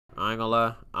I ain't gonna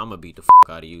lie, I'm gonna beat the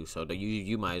out of you. So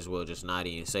you might as well just not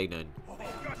even say nothing.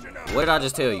 What did I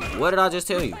just tell you? What did I just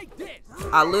tell you?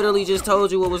 I literally just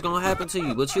told you what was gonna happen to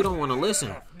you, but you don't want to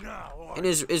listen. And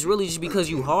it's really just because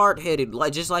you hard-headed,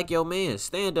 like just like your man.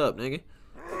 Stand up, nigga.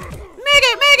 Make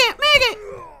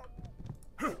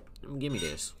it. Give me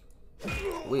this.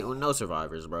 We no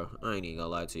survivors, bro. I ain't even gonna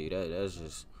lie to you. That's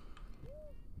just,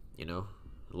 you know,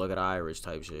 look at the Irish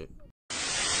type shit.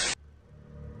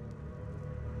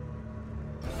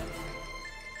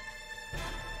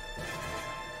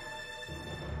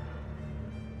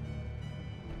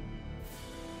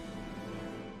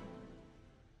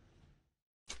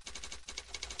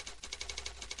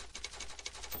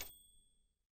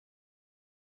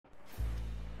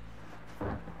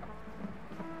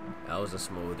 That was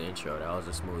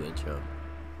a smooth intro.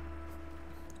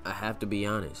 I have to be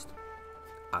honest.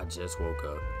 I just woke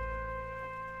up.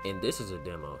 And this is a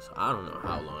demo, so I don't know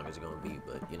how long it's gonna be,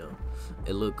 but you know,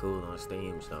 it looked cool on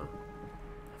Steam, so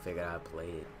I figured I'd play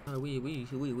it. We ready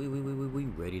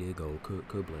to go.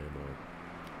 Kablamo.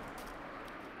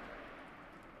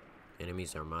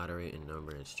 Enemies are moderate in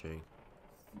number and strength.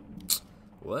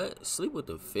 What? Sleep with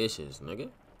the fishes,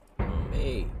 nigga.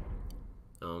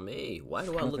 Oh me, why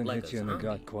do I look like a hits you in zombie? the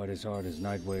gut quite as hard as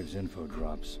Nightwave's info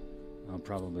drops. I'll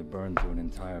probably burn through an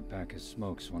entire pack of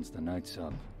smokes once the night's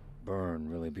up. Burn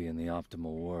really being the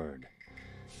optimal word.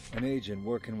 An agent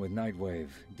working with Nightwave,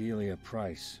 Delia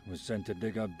Price, was sent to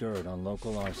dig up dirt on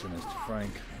local arsonist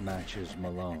Frank Matches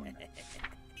Malone.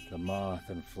 The Moth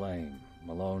and Flame,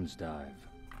 Malone's Dive,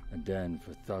 a den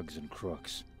for thugs and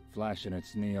crooks, flashing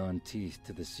its neon teeth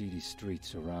to the seedy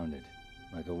streets around it.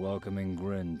 Like a welcoming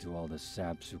grin to all the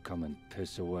saps who come and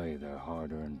piss away their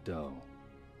hard-earned dough.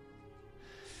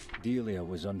 Delia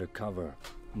was undercover,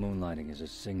 moonlighting as a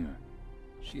singer.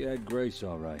 She had grace,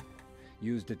 all right.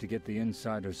 Used it to get the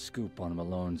insider scoop on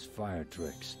Malone's fire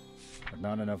tricks. But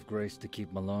not enough grace to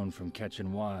keep Malone from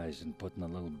catching wise and putting the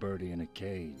little birdie in a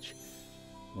cage.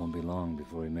 Won't be long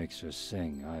before he makes her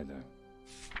sing, either.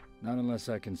 Not unless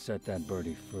I can set that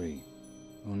birdie free.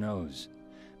 Who knows?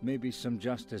 Maybe some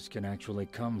justice can actually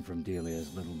come from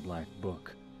Delia's little black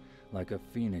book. Like a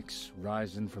phoenix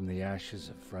rising from the ashes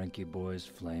of Frankie Boy's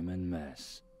flamin'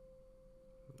 mess.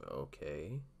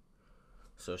 Okay.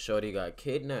 So Shorty got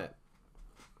kidnapped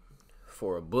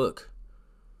for a book.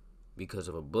 Because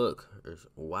of a book.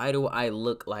 Why do I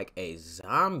look like a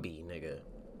zombie, nigga?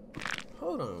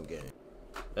 Hold on, gang.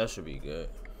 That should be good.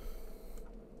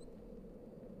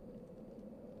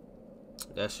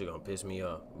 That shit gonna piss me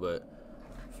off, but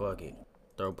fuck it.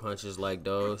 Throw punches like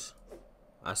those.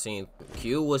 I seen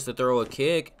Q was to throw a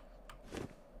kick.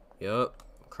 Yup.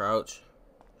 Crouch.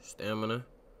 Stamina.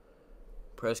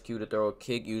 Press Q to throw a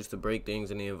kick used to break things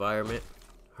in the environment.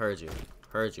 Heard you.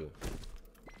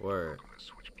 Word.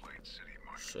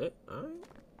 Shit, alright.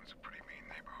 It's a pretty mean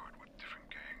neighborhood with different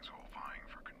gangs all vying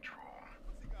for control.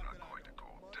 Not quite the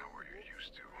gold tower you're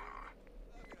used to, huh?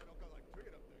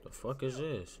 The fuck is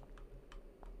this?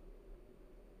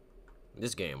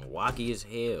 This game wacky as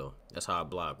hell. That's how I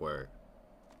block word.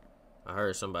 I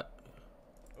heard somebody.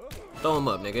 Throw him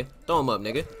up, nigga.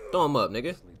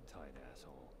 Sleep tight,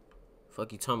 asshole.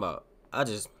 Fuck you talking about? I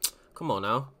just. Come on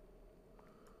now.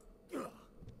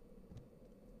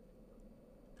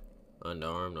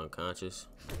 Unarmed, unconscious.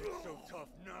 So tough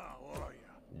now, are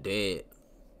ya? Dead.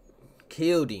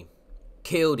 Killed him.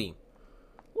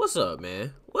 What's up,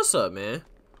 man?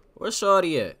 Where's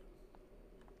Shorty at?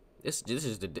 This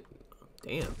is the.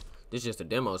 Damn. This is just a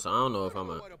demo, so I don't know if I'm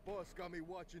a. Why the boss got me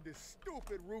watching this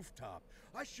stupid rooftop?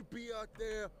 I should be out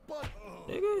there, but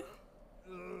Nigga.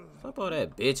 Stop all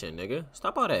that bitching, nigga.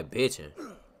 Stop all that bitching.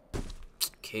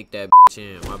 Kick that bitch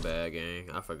in. My bad, gang.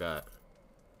 I forgot.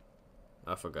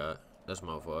 That's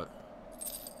my fault.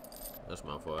 I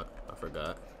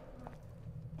forgot.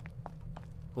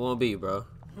 Who wanna be, bro?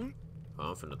 Oh,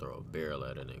 I'm finna throw a barrel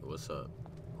at a nigga. What's up?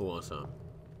 Who wants some?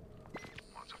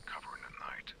 lots of cover in the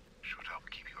night should help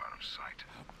keep you out of sight.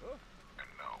 And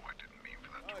no, I didn't mean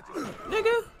for that to run.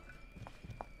 Nigga.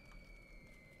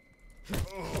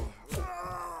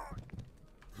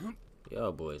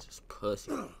 Y'all boys is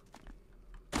pussy.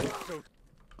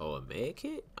 Oh, a med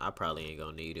kit? I probably ain't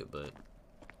gonna need it, but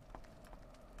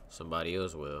somebody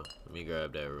else will. Let me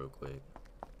grab that real quick.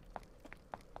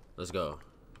 Let's go.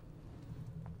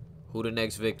 Who the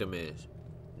next victim is?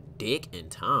 Dick and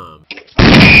Tom.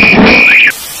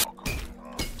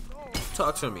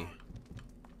 Talk to me.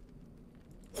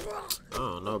 I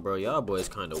don't know, bro. Y'all boys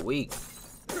kind of weak.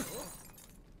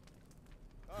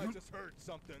 I just heard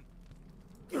something.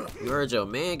 You heard your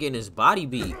man getting his body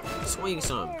beat. Swing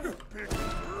something.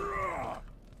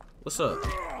 What's up?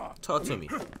 Talk to me.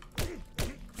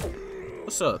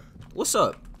 What's up? What's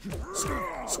up?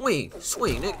 Swing,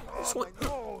 swing, nigga. Swing.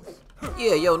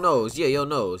 Yeah, your nose. Yeah, your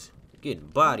nose. Getting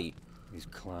bodied. These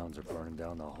clowns are burning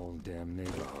down the whole damn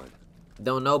neighborhood.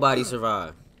 Don't nobody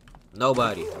survive.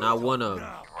 Nobody. Not one of them.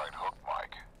 Right hook,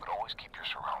 Mike, but always keep your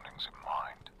surroundings in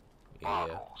mind. Yeah.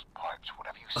 Bottles, pipes,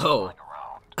 whatever you see Oh. lying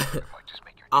around. It might just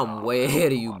make your I'm way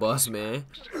ahead of you, boss man.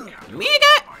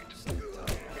 Nigga!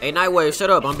 Hey, Nightwave, shut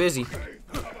up. I'm busy.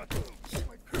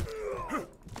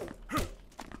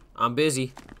 I'm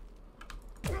busy.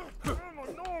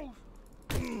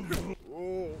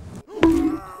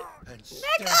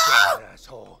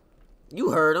 Asshole. You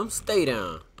heard him. Stay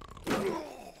down.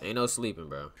 Ain't no sleeping,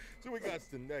 bro. So we got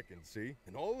the necking, see?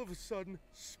 And all of a sudden,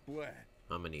 splat.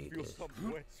 I'ma need Feel this.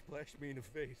 something wet splash me in the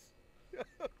face.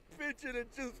 Bitchin'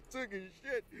 it just took a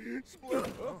shit. Splat.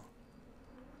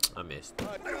 I missed.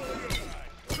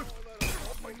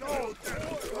 My nose.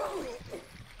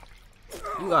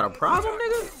 You got a problem,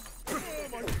 nigga?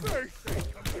 My face.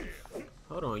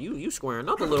 Hold on. You squaring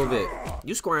up a little bit.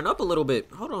 You squaring up a little bit.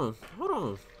 Hold on. Hold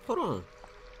on. Hold on.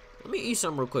 Let me eat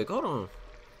something real quick. Hold on.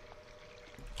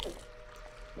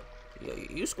 Yeah,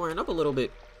 you squaring up a little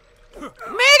bit.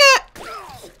 Maggot!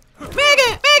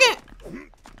 Maggot!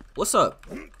 What's up?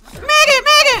 Maggot!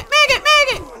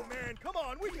 Oh, man, come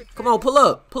on. We can Come on, pull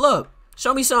up. Pull up.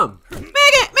 Show me something. Maggot!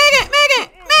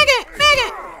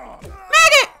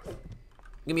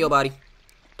 Give me your body.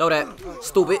 Throw that.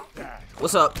 Stupid.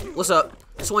 What's up? What's up?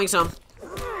 Swing some.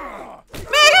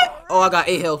 Maggot! Oh, I got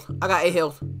 8 health. I got 8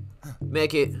 health.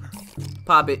 Make it.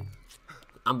 Pop it.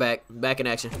 I'm back. Back in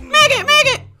action.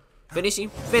 Maggot! Finish him.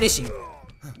 Finish him.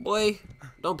 Boy,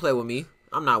 don't play with me.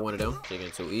 I'm not one of them.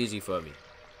 Taking too easy for me.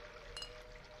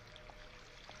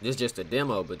 This just a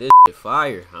demo, but this shit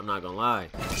fire. I'm not gonna lie.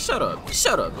 Shut up.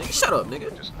 Shut up, nigga. Shut up,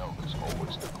 nigga. Just know there's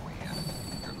always the Queen.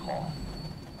 Your call.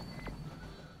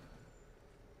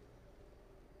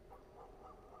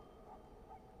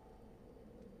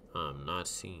 I'm not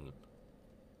seen.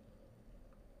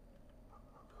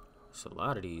 It's a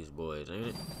lot of these boys, ain't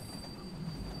it?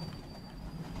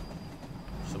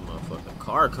 Some motherfucking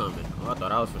car coming. Oh, I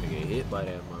thought I was gonna get hit by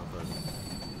that motherfucker.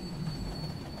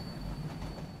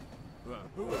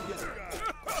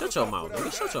 Shut your mouth,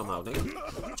 nigga. Shut your mouth,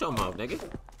 nigga. Shut your mouth, nigga.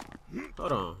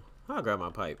 Hold on. I'll grab my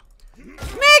pipe.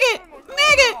 Maggot!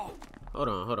 Hold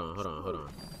on.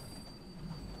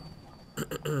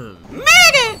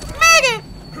 Maggot!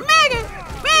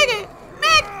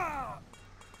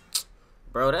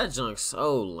 Bro, that junk's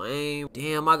so lame.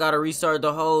 Damn, I gotta restart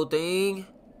the whole thing.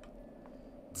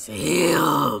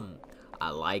 Damn.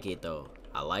 I like it though.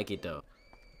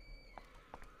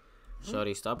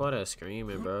 Shorty, stop all that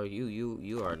screaming, bro.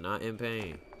 You are not in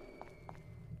pain.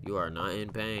 You are not in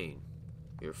pain.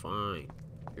 You're fine.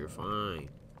 You're fine.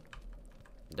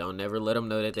 Don't never let them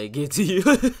know that they get to you.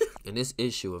 In this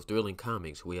issue of Thrilling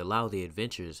Comics, we allow the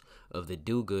adventures of the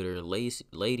do-gooder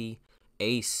Lady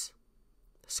Ace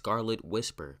Scarlet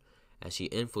Whisper as she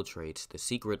infiltrates the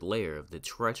secret lair of the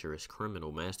treacherous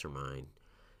criminal mastermind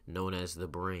known as the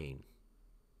Brain.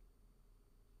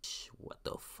 What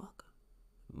the fuck?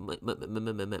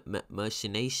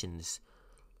 Machinations.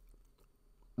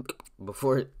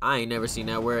 Before, I ain't never seen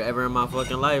that word ever in my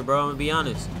fucking life, bro. I'm gonna be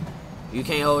honest. You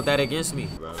can't hold that against me,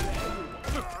 bro.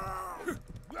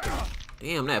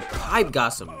 Damn, that pipe got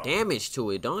some damage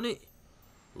to it, don't it?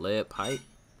 Lead pipe.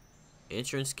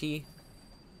 Entrance key.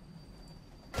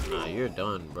 Nah, you're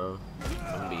done, bro.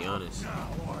 I'm gonna be honest.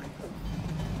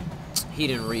 He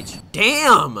didn't reach.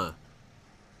 Damn!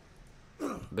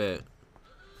 Bet.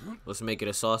 Let's make it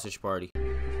a sausage party.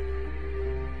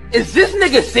 Is this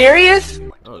nigga serious?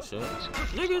 Oh, shit.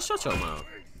 Nigga, shut your mouth.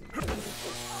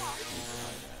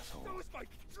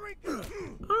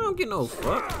 I don't get no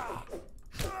fuck.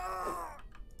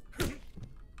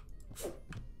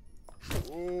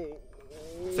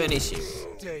 Finish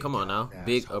him. Come on now.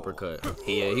 Big uppercut.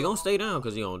 Yeah, he gonna stay down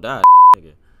because he gonna die.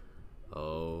 Nigga.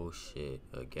 Oh, shit.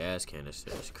 A gas canister.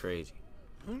 That's crazy.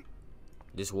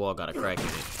 This wall got a crack in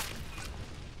it.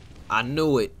 I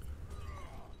knew it.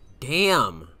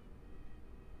 Damn.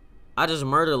 I just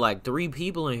murdered like 3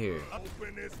 people in here.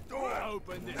 Open this door.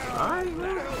 Open this door. Alright,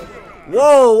 man.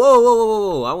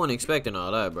 Whoa. I wasn't expecting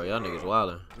all that, bro. Y'all niggas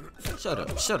wildin'. Shut up,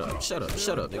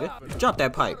 nigga. Drop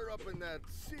that pipe. Up in that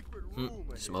secret room of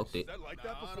yours. Smoked it. That like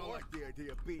that before? I don't like the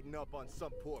idea of beating up on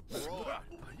some poor broad.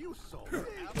 You so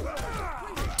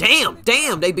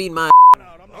Damn, they beat my I'm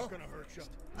not gonna hurt you.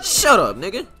 Shut up,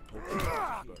 nigga.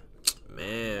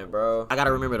 Man, bro. I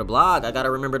gotta remember to block. I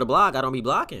don't be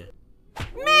blocking.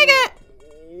 Nigga!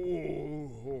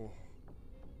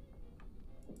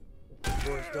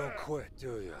 Boys don't quit,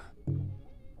 do ya?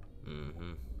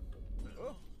 Mm-hmm.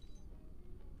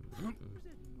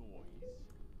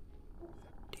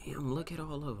 Damn, look at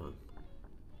all of them.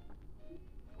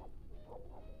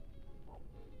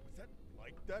 Was that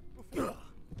like that before?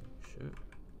 Shit.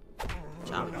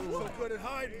 Chop. So good at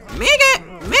hiding. Make it!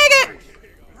 Make it!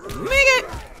 Make it!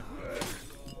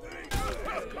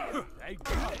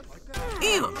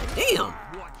 Damn! Damn!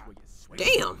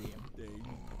 Damn!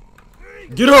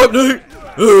 Get up, Nate!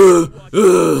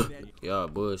 Y'all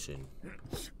bullshitting.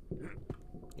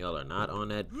 Y'all are not on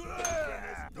that.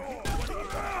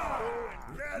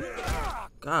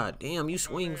 God damn, you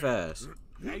swing fast.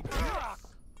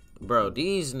 Bro,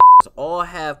 these niggas all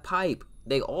have pipe.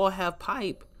 They all have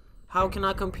pipe. How can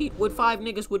I compete with 5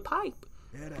 niggas with pipe?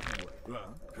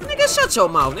 Nigga, shut your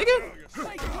mouth, nigga.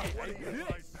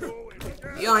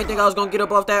 Y'all ain't think I was gonna get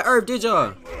up off that earth, did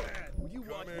y'all?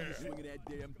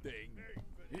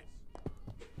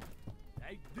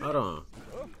 Hold on.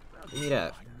 Give me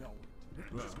that.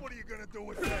 What are you gonna do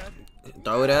with that?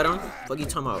 Throw it at him? Fuck you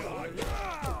talking about?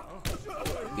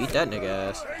 Beat that nigga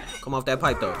ass. Come off that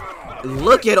pipe though.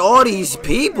 Look at all these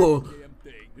people.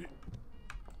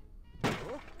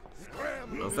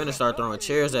 I'm finna start throwing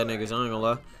chairs at niggas, I ain't gonna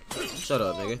lie. Shut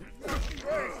up, nigga.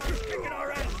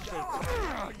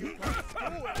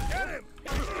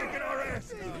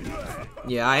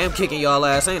 Yeah, I am kicking y'all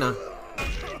ass, ain't I?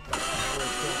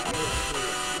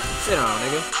 Sit down,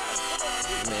 nigga.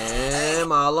 Man,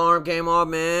 my alarm came off,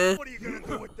 man. What are you gonna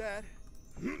do with that?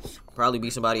 Probably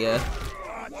beat somebody ass.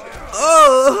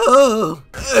 Oh,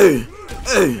 hey,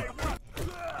 hey.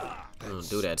 Don't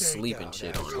do that sleeping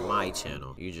shit on my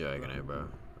channel. You joking, it, bro?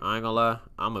 I ain't gonna lie.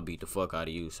 I'm gonna beat the fuck out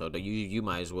of you. So you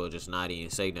might as well just not even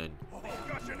say nothing.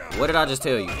 What did I just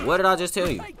tell you? What did I just tell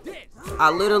you? I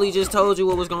literally just told you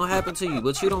what was gonna happen to you,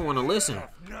 but you don't want to listen.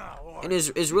 And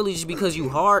it's really just because you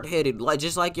hard-headed, like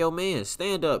just like your man.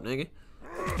 Stand up, nigga.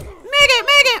 Make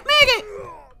it.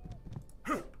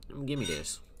 Give me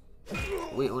this.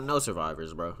 We no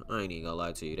survivors, bro. I ain't even gonna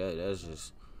lie to you. That's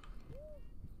just,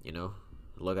 you know,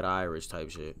 look at Irish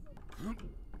type shit.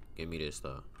 Give me this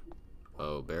though.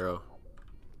 Oh, barrel.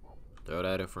 Throw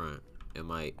that in front. It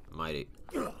might it.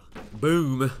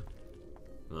 Boom.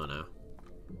 Come on now.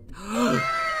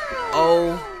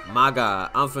 Oh my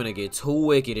God, I'm finna get too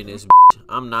wicked in this bitch.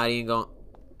 I'm not even gonna.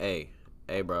 Hey,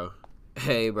 bro.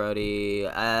 Hey, Brody.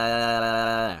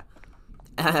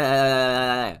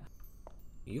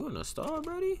 You in a star,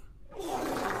 Brody?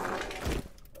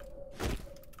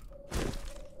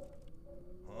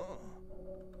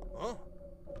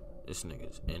 This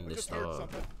nigga's in the star.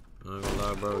 I ain't gonna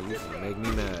lie, bro. You finna make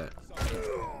me mad.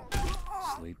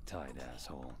 Sleep tight,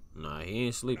 asshole. Nah, he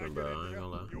ain't sleeping, bro. I ain't gonna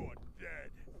lie.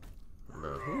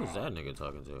 Bro, who is that nigga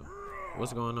talking to?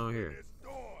 What's going on here?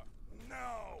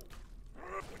 No.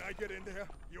 When I get in there,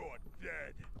 you're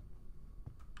dead.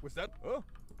 Was that?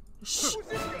 Shh.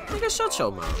 Nigga, shut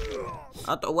your mouth.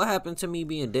 I thought, what happened to me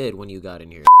being dead when you got in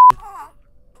here?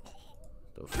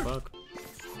 The fuck?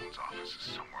 His office is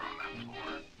somewhere on that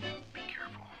floor. Be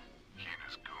careful. He and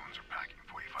his goons are packing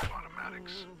 45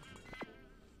 automatics.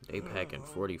 They packing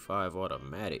 45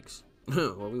 automatics.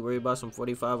 What, we worry about some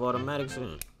 45 automatics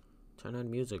then? Turn that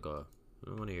music off. I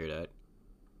don't want to hear that.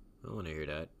 I don't want to hear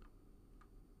that.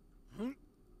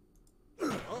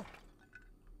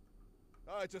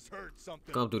 I just heard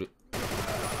something. Come through the...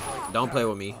 Don't play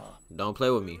with me. Don't play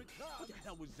with me.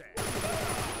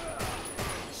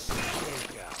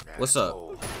 What's up?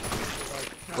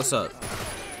 What's up?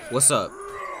 What's up?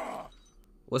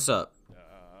 What's up?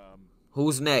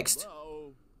 Who's next?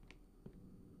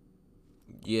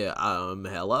 Yeah,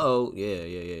 hello?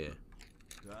 Yeah.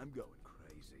 I'm going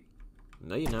crazy.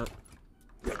 No, you're not.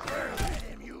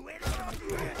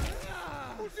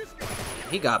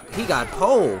 He got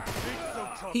pole.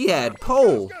 He had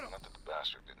pole. Not that the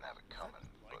bastard didn't have it coming,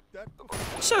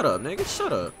 but Shut up, nigga.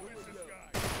 Shut up.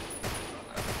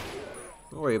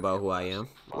 Don't worry about who I am.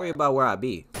 Worry about where I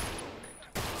be.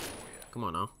 Come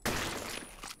on now.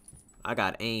 I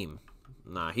got aim.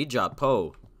 Nah, he dropped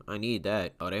pole. I need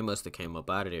that. Oh, they must have came up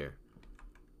out of there.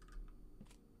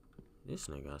 This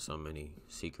nigga got so many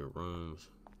secret rooms.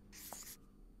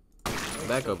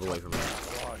 Back up away from me.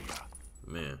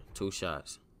 Man, 2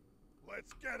 shots.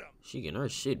 Let's get him. She getting her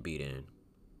shit beat in.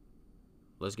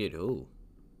 Let's get who?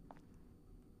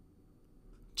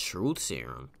 Truth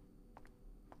serum.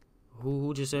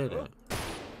 Who just said that?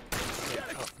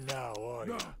 Now, are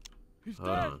you? Hold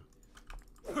on.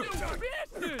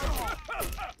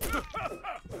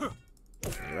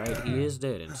 You're right, he is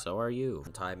dead, and so are you.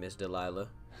 Tie Miss Delilah.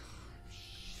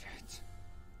 Shit.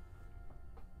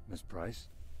 Miss Price?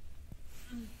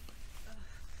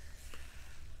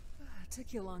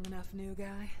 Took you long enough, new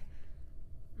guy.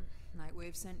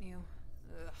 Nightwave sent you.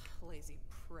 Ugh, lazy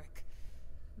prick.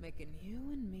 making you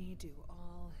and me do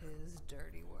all his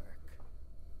dirty work.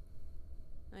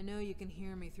 I know you can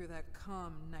hear me through that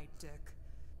comm, Night Dick.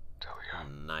 Delia,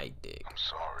 Night Dick. I'm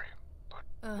sorry, but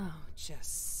Oh,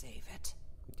 just save it.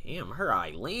 Damn, her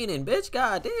eye leaning, bitch.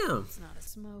 Goddamn. It's not a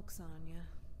smoke, Sonya.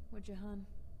 Would you, hun?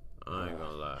 I ain't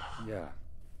gonna lie. Yeah.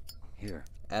 Here.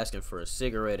 Asking for a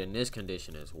cigarette in this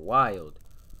condition is wild.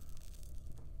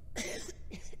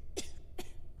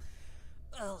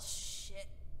 Oh, shit.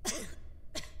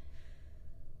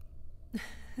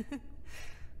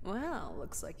 Well,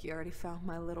 looks like you already found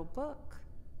my little book.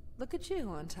 Look at you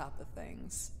on top of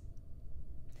things.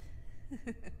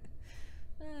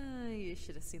 You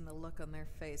should have seen the look on their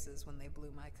faces when they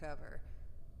blew my cover.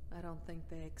 I don't think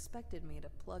they expected me to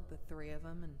plug the three of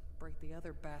them and break the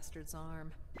other bastard's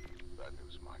arm. bad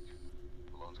news, Mike.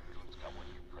 Malone's and Goon's got one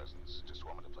of your presents. Just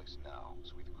storm into place now,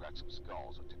 so either crack some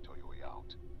skulls or tiptoe your way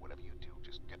out. Whatever you do,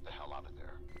 just get the hell out of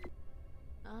there.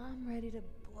 I'm ready to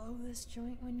blow this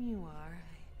joint when you are.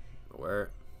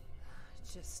 Where?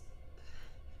 Just...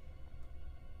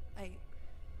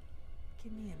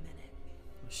 Give me a minute.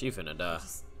 She finna die.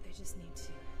 I just need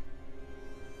to...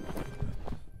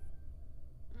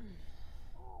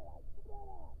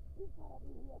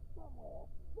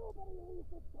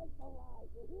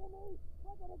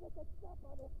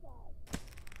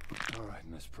 All right,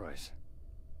 Miss Price.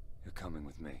 You're coming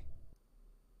with me.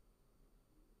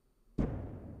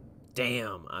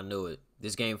 Damn, I knew it.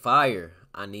 This game fire.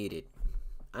 I need it.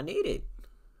 I need it.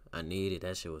 I need it.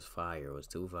 That shit was fire. It was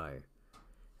too fire.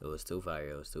 It was too fire.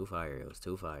 It was too fire. It was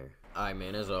too fire. Alright,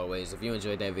 man, as always, if you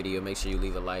enjoyed that video, make sure you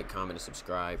leave a like, comment, and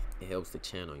subscribe. It helps the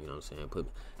channel, you know what I'm saying?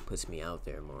 Puts me out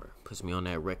there more. Puts me on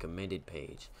that recommended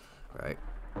page. Right?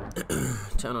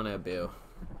 Turn on that bell.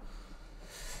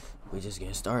 We just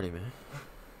getting started, man.